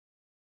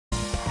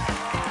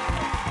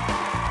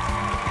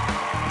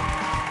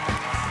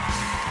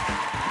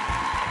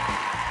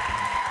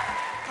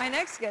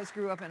next guest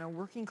grew up in a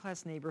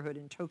working-class neighborhood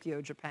in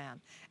Tokyo, Japan,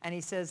 and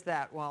he says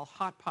that while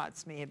hot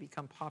pots may have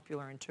become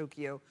popular in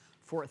Tokyo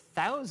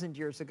 4,000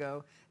 years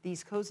ago,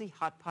 these cozy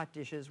hot pot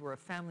dishes were a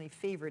family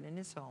favorite in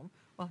his home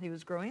while he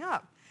was growing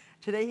up.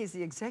 Today, he's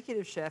the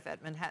executive chef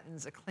at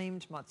Manhattan's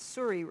acclaimed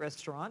Matsuri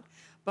restaurant,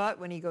 but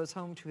when he goes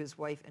home to his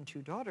wife and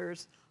 2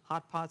 daughters,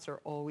 hot pots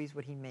are always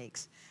what he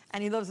makes.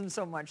 And he loves them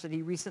so much that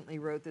he recently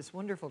wrote this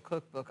wonderful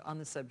cookbook on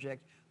the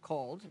subject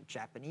called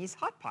Japanese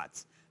Hot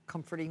Pots,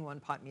 Comforting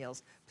One-Pot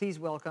Meals. Please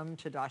welcome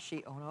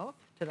Tadashi Ono.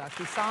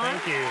 Tadashi-san.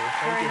 Thank you.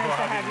 Very nice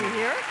to have you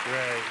here.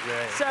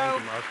 Right. So, thank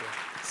you, Martha.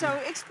 So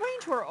explain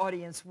to our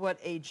audience what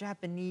a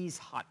Japanese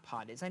hot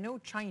pot is. I know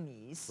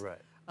Chinese. Right.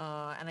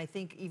 And I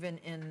think even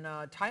in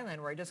Thailand,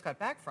 where I just got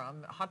back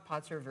from, hot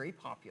pots are very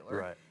popular.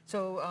 Right.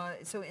 So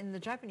in the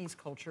Japanese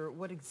culture,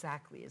 what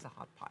exactly is a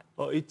hot pot?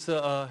 Oh, it's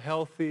a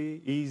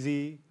healthy,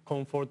 easy,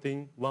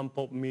 comforting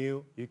one-pot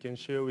meal you can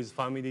share with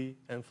family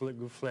and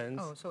good friends.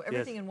 Oh, so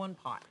everything in one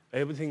pot.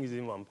 Everything is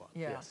in one pot.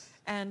 Yeah. Yes.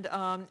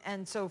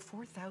 And so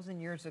 4,000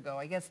 years ago,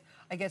 I guess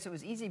it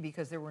was easy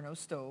because there were no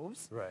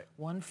stoves. Right.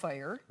 One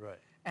fire. Right.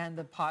 And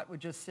the pot would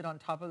just sit on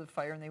top of the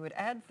fire, and they would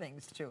add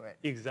things to it.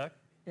 Exactly.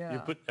 Yeah. You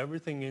put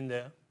everything in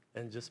there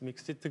and just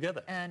mix it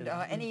together. And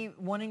any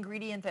one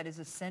ingredient that is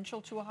essential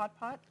to a hot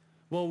pot?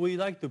 Well, we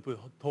like to put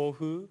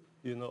tofu,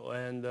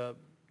 and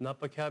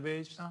napa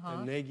cabbage,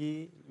 and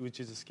negi, which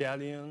is a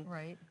scallion,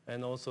 right,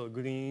 and also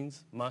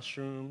greens,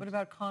 mushrooms. What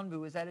about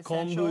konbu? Is that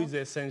essential? Konbu is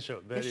essential,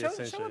 very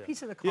essential. Show a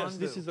piece of the konbu. Yes,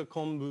 this is a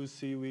konbu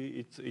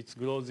seaweed. It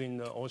grows in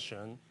the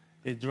ocean.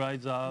 It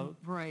dries out,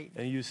 right,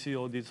 and you see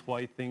all these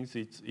white things.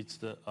 It's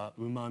the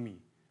umami.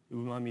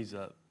 Umami is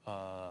a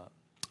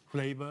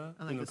flavor.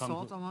 And like the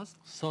salt almost?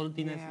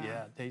 Saltiness,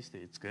 yeah, tasty.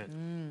 It's good.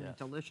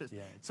 Delicious.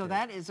 Yeah, so good.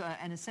 That is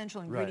an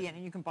essential ingredient, Right.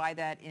 and you can buy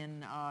that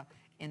in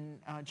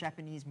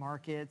Japanese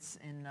markets,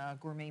 in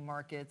gourmet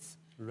markets,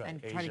 Right,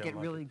 and try to Asian get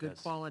really market, good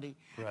yes. quality.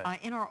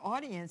 Right. In our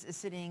audience is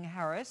sitting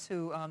Harris,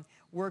 who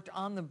worked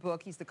on the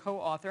book. He's the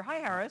co-author. Hi,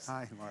 Harris.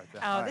 Hi, Martha.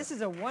 Hi. This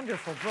is a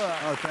wonderful book.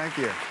 Oh, thank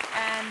you.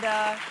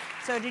 And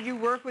so did you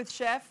work with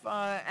Chef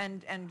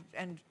and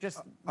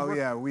just Oh,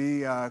 yeah,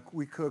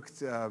 we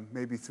cooked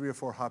maybe 3 or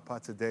 4 hot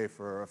pots a day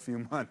for a few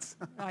months.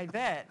 I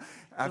bet.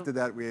 After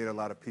that, we ate a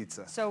lot of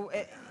pizza. So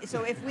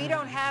if we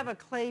don't have a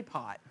clay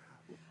pot,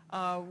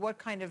 what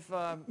kind of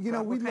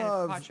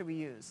pot should we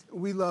use?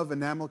 We love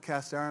enamel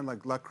cast iron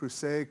like Le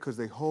Creuset because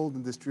they hold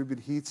and distribute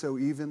heat so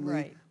evenly.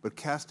 Right. But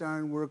cast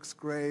iron works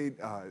great,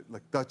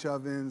 like Dutch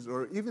ovens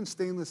or even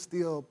stainless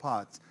steel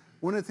pots.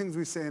 One of the things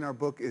we say in our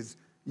book is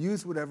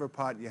use whatever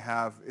pot you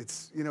have.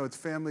 It's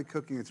family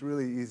cooking. It's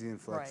really easy and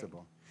flexible.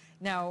 Right.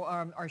 Now,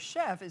 our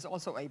chef is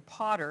also a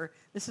potter.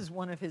 This is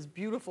one of his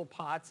beautiful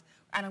pots,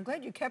 and I'm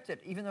glad you kept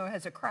it, even though it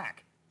has a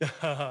crack. You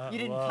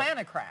didn't plan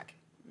a crack.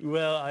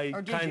 Well, I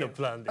Or did kind you? of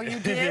planned it. Oh, you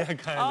did? Yeah,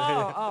 kind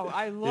of. Oh,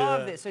 I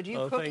love Yeah. this. So do you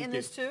Oh, cook thank in you.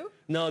 this too?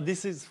 No,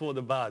 this is for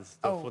the buds,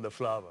 for the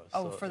flowers.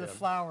 Oh, so, for the yeah.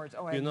 flowers.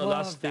 Oh, I love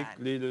elastic, that.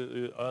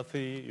 little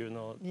earthy,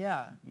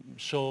 Yeah.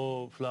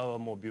 show flower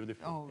more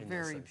beautiful. Oh, in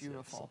very essence,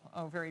 beautiful. yes.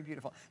 Oh, very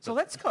beautiful. So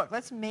let's cook.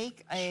 Let's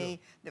make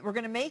we're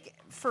going to make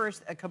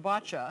first a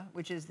kabocha,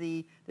 which is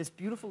this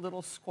beautiful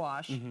little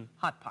squash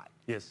hot pot.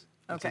 Yes.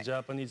 Okay. It's a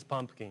Japanese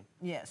pumpkin.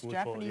 Yes, We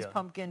Japanese call-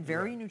 pumpkin,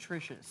 very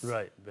nutritious.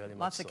 Right, very much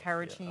Lots of so.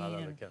 carotene Yeah, I love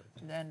and, the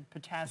carotene. and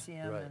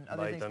potassium Right, and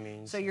other things.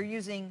 vitamins. So you're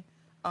using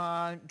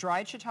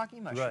dried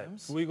shiitake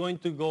mushrooms. Right. We're going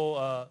to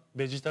go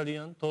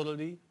vegetarian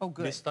totally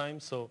good. this time.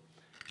 So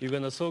you're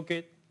going to soak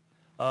it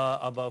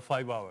about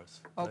 5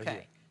 hours. right Okay.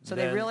 here. So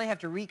Then- they really have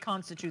to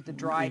reconstitute the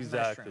dried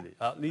Exactly. mushroom.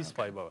 At least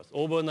 5 hours.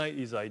 Overnight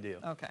is ideal.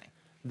 Okay.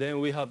 Then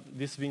we have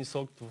this been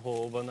soaked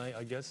for overnight,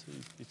 I guess.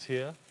 It's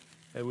here.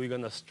 And we're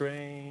going to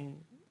strain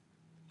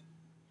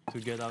to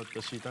get out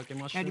the shiitake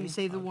mushroom. Now, do you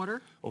save the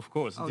water? Of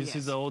course. Oh, This yes.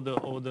 is all the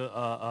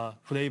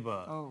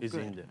flavor is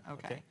good. in there.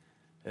 Okay.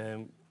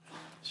 And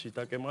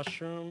shiitake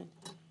mushroom,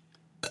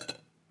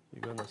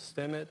 you're going to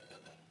stem it.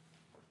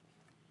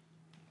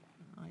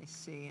 I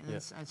see. And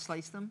then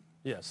slice them?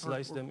 Yeah,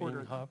 slice or them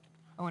quarter in them? half.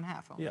 Oh, in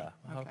half. Okay. Yeah,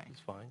 half Okay. is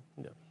fine.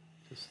 Yeah.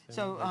 Just stem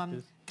So it like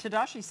this.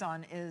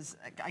 Tadashi-san is,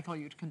 I call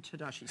you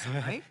Tadashi-san,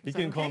 right? You Is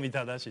that can call okay? me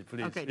Tadashi,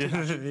 please. Okay,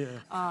 Tadashi.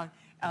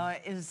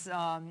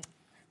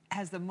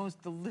 Has the most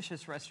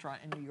delicious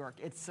restaurant in New York.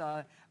 It's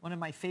one of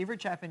my favorite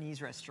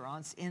Japanese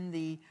restaurants in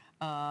the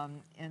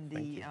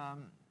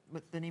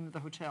what's the name of the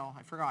hotel?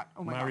 I forgot.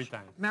 Oh my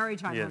Maritime. gosh.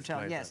 Maritime Yes, Hotel.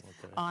 Maritime Yes.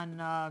 Hotel.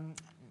 On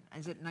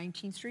is it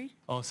 19th Street?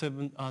 Oh,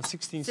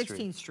 16th Street.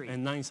 16th Street.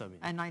 And 9th Avenue.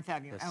 And 9th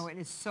Avenue. Yes. Oh, it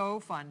is so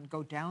fun.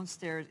 Go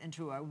downstairs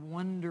into a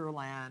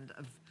wonderland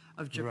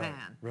of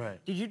Japan. right.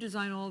 Did you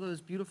design all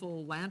those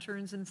beautiful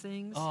lanterns and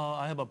things?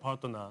 I have a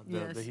partner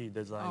Yes. that he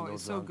designed Oh, those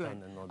it's so good.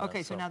 lantern and all that.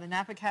 Okay, so now the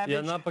Napa cabbage.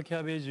 Yeah, Napa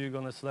cabbage, you're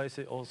going to slice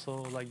it also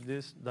like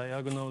this,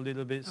 diagonal a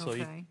little bit, so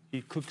Okay.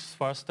 it cooks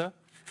faster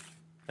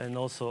and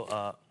also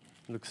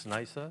looks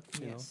nicer,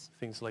 you know, Yes.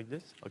 things like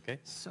this, okay?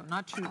 So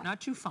not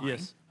too fine.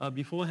 Yes.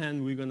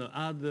 Beforehand, we're going to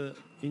add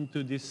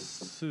into this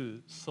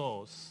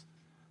sauce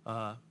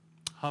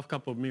half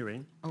cup of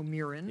mirin. Oh,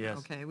 mirin. Yes.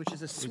 Okay, which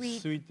is a It's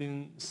sweet.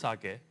 sweetened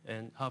sake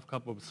and half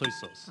cup of soy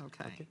sauce.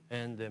 Okay.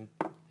 And then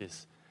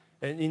this.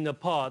 And in the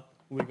pot,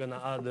 we're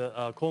gonna add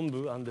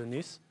kombu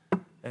underneath,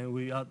 and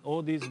we add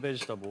all these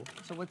vegetables.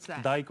 So what's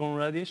that? Daikon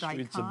radish,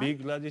 it's a Daikon?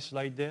 big radish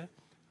right there.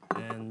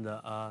 And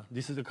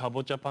this is the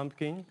kabocha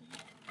pumpkin.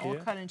 All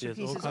here. cut into Yes,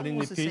 pieces, all cut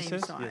almost into the same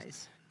pieces. size.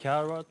 Yes.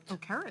 Carrot, Oh,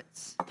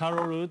 carrots.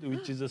 taro root,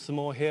 which is a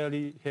small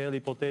hairy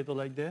potato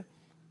like that.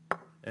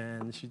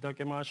 And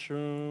shiitake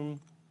mushroom,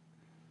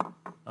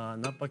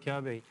 napa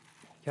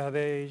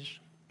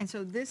cabbage. And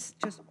so this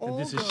just And all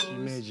this goes. is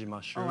shimeji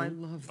mushroom. Oh, I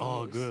love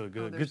Oh, these. good,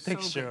 good. they're Good so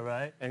texture, good.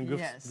 right? And good,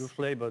 Yes. good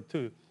flavor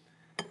too.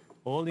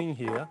 All in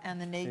here. And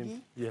the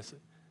negi, Yes.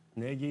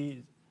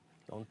 Negi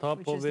on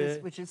top of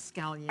it. which is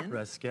scallion.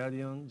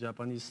 Rascallion,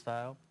 Japanese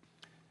style.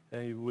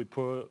 And we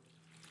pour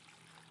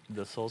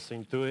the sauce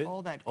into it.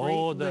 All that great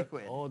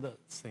liquid. All the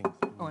things.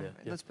 in Oh, and there.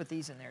 let's put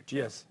these in there too.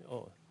 Yes.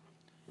 Oh,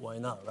 why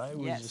not, right?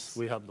 Yes.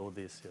 We have all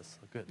this. Yes.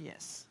 Good.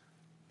 Yes.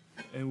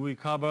 And we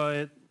cover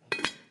it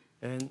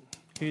and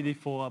heat it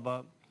for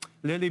about,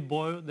 let it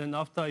boil. Then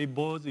after it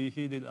boils, you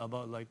heat it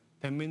about like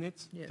 10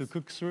 minutes to Yes.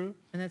 cook through.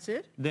 And that's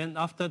it? Then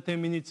after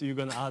 10 minutes, you're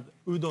gonna add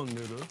udon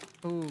noodle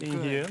Ooh, in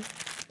good. here.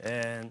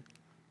 And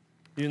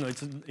you know,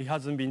 it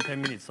hasn't been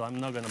 10 minutes, so I'm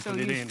not gonna So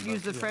put it you in.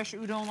 use but the yeah. fresh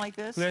udon like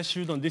this? Fresh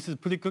udon. This is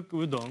pre-cooked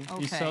udon.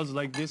 Okay. It sells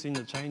like this in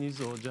the Chinese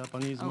or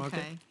Japanese market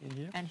Okay. in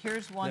here. And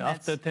here's one Then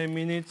that's. after 10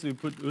 minutes, you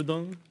put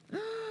udon.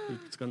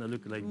 It's gonna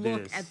look like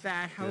Look this. at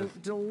that, how Yes.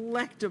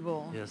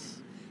 delectable.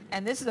 Yes.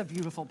 And this is a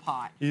beautiful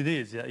pot. It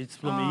is, yeah. It's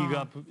from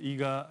Oh.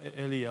 Iga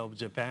area of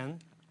Japan,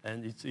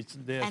 and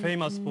they're And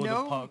famous for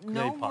no, the pot, clay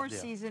no pot. more yeah.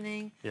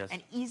 seasoning. Yes.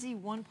 An easy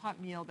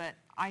one-pot meal that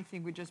I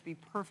think would just be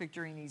perfect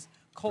during these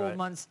cold Right.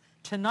 months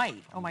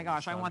tonight. Oh my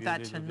gosh, I Stop want you a that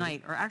little bit.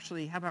 tonight. Or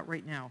actually, how about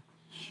right now?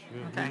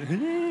 Sure.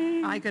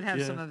 Okay. I could have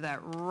Yeah. some of that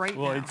right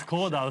Well, now. it's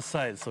cold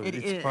outside, so It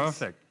it's is.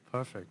 perfect.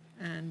 Perfect.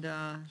 And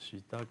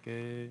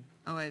Shiitake.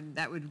 oh, and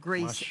that would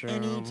grace any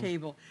Mushroom.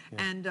 table.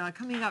 And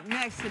coming up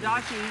next,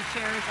 Tadashi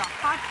shares a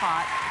hot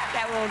pot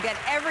that will get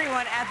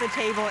everyone at the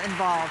table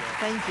involved.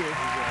 Thank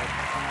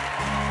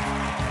you.